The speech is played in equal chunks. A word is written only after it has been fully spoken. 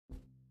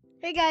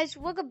Hey guys,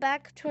 welcome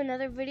back to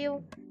another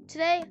video.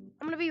 Today,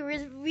 I'm going to be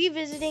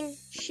revisiting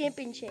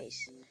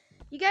ChimpAndChase.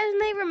 You guys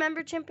may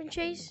remember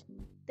ChimpAndChase.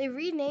 They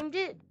renamed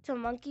it to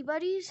Monkey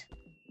Buddies.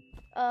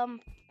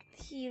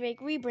 He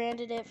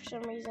rebranded it for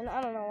some reason.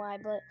 I don't know why,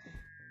 but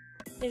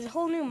there's a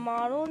whole new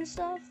model and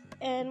stuff,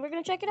 and we're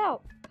going to check it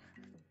out.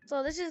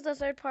 So this is the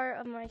third part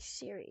of my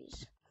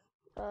series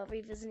of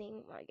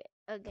revisiting my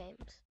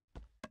games.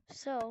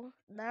 So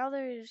now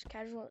there's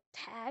casual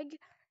tag.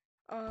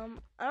 I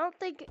don't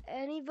think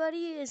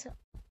anybody is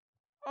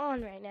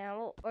on right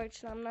now, or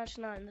I'm not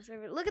in the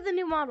server. Look at the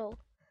new model.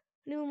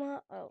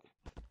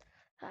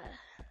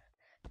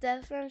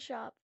 Death Run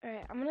shop.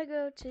 Alright, I'm gonna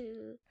go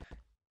to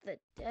the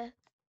Death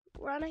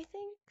Run, I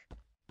think.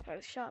 Or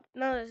the shop.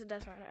 No, there's a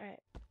Death Run. Alright.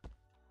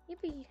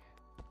 Yippee.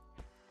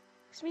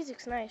 This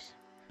music's nice.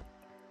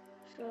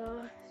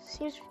 So,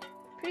 seems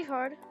pretty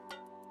hard.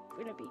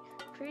 Gonna be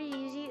pretty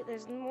easy.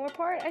 There's more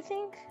part, I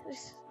think.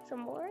 There's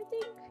some more, I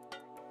think.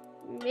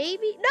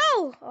 Maybe?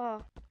 No!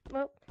 Oh,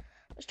 well,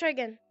 let's try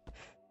again.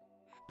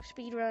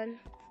 Speed run.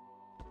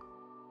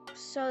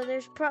 So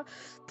there's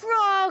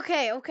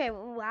okay,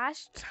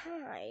 last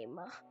time.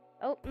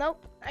 Oh, no.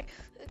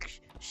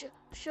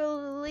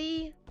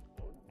 Surely.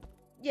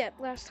 Yeah,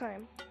 last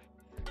time.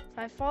 If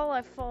I fall,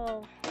 I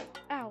fall.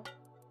 Ow.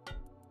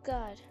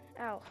 God.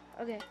 Ow.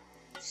 Okay.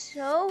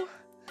 So,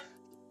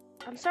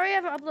 I'm sorry I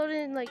haven't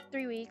uploaded in like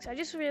 3 weeks. I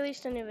just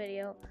released a new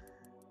video.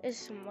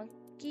 It's a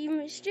monkey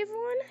mischief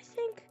one, I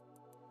think.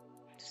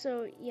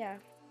 So yeah,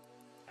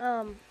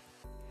 I'm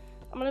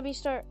gonna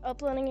start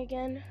uploading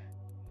again,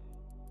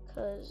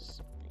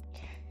 cause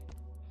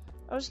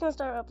I'm just gonna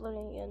start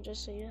uploading again,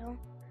 just so you know.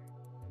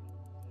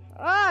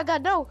 Ah,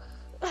 God, no!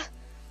 All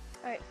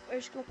right, we're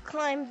just gonna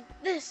climb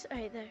this. All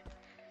right, there.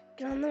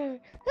 Get on there.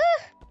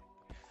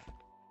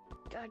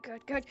 Ah!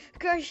 God!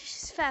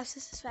 This is fast.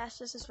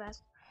 This is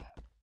fast.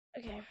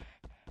 Okay.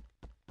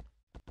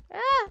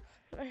 Ah!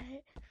 All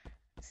right.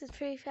 This is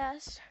pretty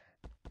fast.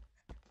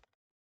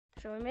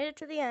 So we made it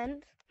to the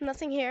end.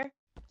 Nothing here.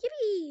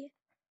 Yippee!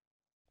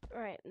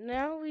 Alright,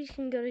 now we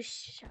can go to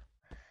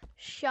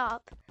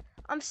shop.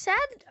 I'm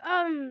sad,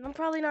 I'm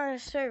probably not in a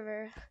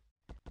server.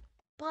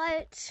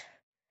 But,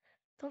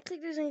 don't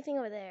think there's anything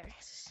over there.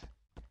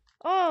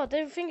 Oh,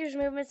 the fingers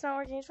movement's not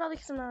working. It's probably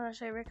because I'm not on a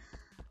server.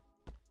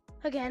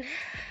 Again.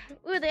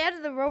 Ooh, they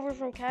added the rover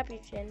from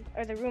Capuchin.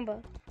 Or the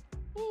Roomba.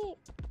 Hey, you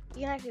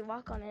can actually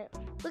walk on it.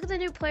 Look at the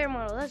new player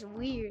model. That's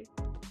weird.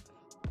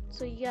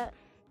 So you got...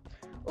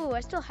 Oh,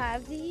 I still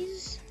have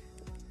these.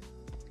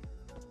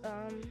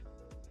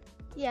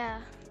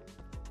 Yeah.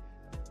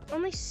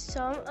 Only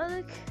some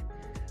of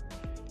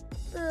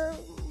the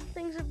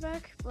things are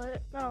back,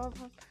 but not all of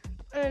them.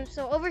 And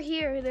so over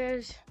here,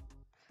 there's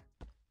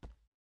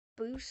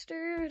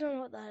booster. I don't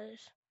know what that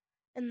is.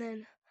 And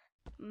then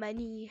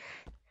money.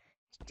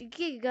 To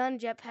get a gun,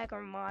 jetpack, or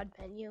mod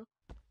menu.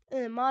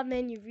 And then mod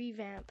menu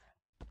revamp.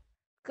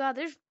 God,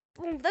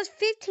 that's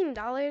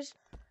 $15.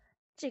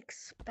 It's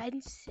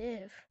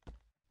expensive.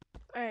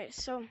 Alright,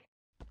 so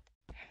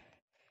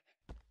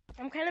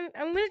I'm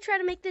gonna try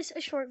to make this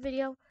a short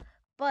video,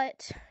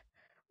 but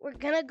we're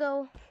gonna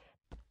go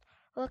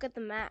look at the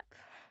map.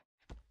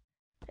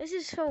 This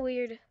is so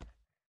weird.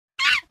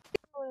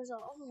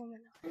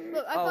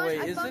 Look, I found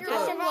your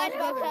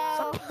survival.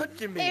 Stop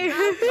touching me.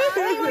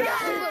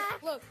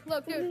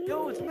 Look, dude.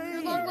 Yo, it's me.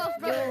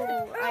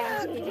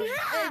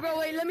 Hey, bro,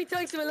 wait, let me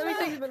tell you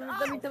something,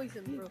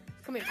 bro.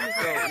 Come here.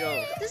 Yo.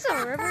 Is this a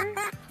river?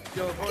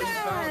 Yo, bro, you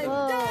found it. Oh.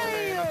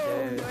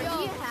 Yo,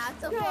 you have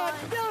to find.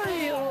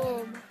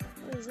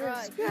 What is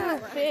this?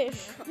 Fish.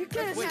 You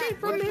can't escape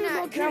from me,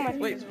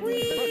 Wait,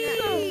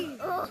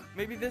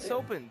 maybe this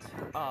opened.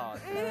 Ah.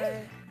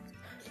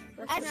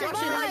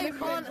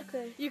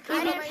 You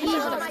can't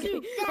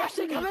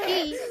Russian, come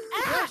here.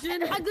 Russian,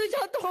 I glitched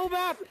out the whole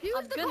map.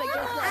 I'm gonna get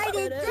that. I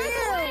did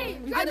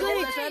too. I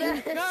glitched.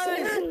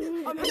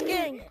 I'm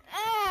hacking.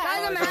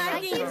 Guys, I'm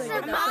hacking. Keep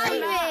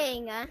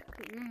surviving.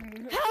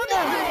 Help me!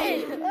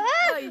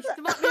 Oh, you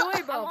smacked me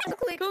away, bro.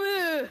 Come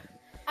here.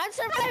 I'm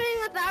surviving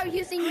without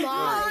using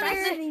mods.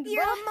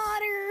 You're a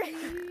modder.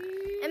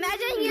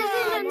 Imagine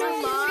using a new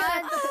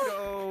mod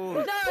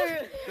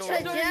to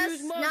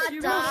just not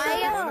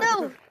die.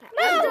 No.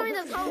 I'm doing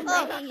this whole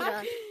thing.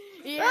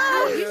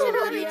 Yeah, you should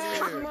not be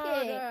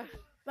talking.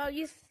 Bro,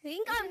 you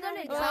think I'm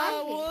gonna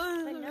die?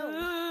 But no.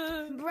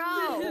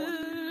 Bro,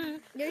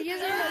 you're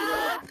using a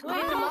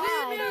mod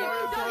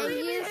and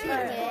using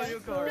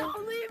it.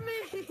 Don't leave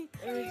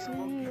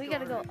me. We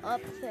gotta go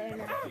up there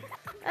now.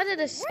 I did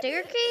a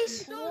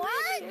staircase?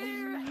 What?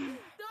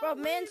 Bro,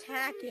 man's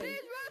hacking.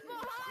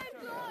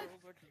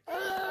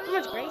 Too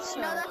much great No,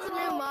 snow. that's a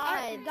new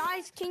mod.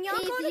 Guys, can y'all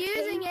He's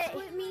using it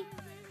with me.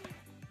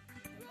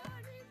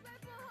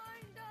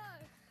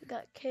 We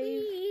got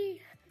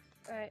cave.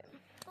 Alright.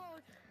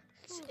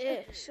 That's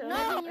it. So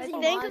Not I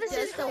using think mods this is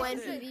just to win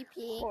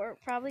PvP. or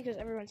probably because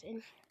everyone's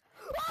in.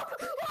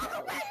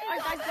 Alright,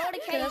 guys, go to Okay,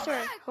 cave. that's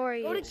where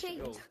Hori Go to is.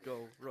 cave.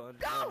 Go, run.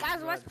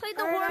 Guys, let's play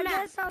the horror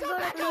map.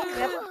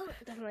 Yep,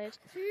 definitely is.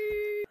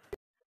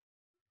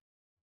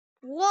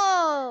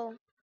 Whoa.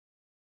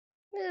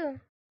 Ew.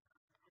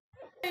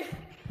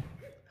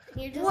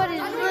 What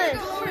is this?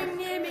 Going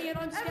near me and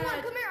I'm scared.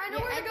 Everyone, come here. I know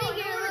where to go.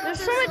 There's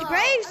so much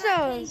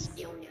gravestones.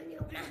 Yeah,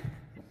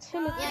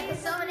 because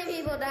so many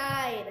people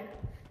died.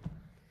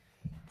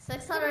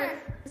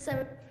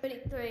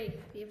 673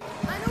 people.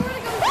 I know where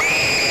to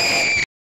go.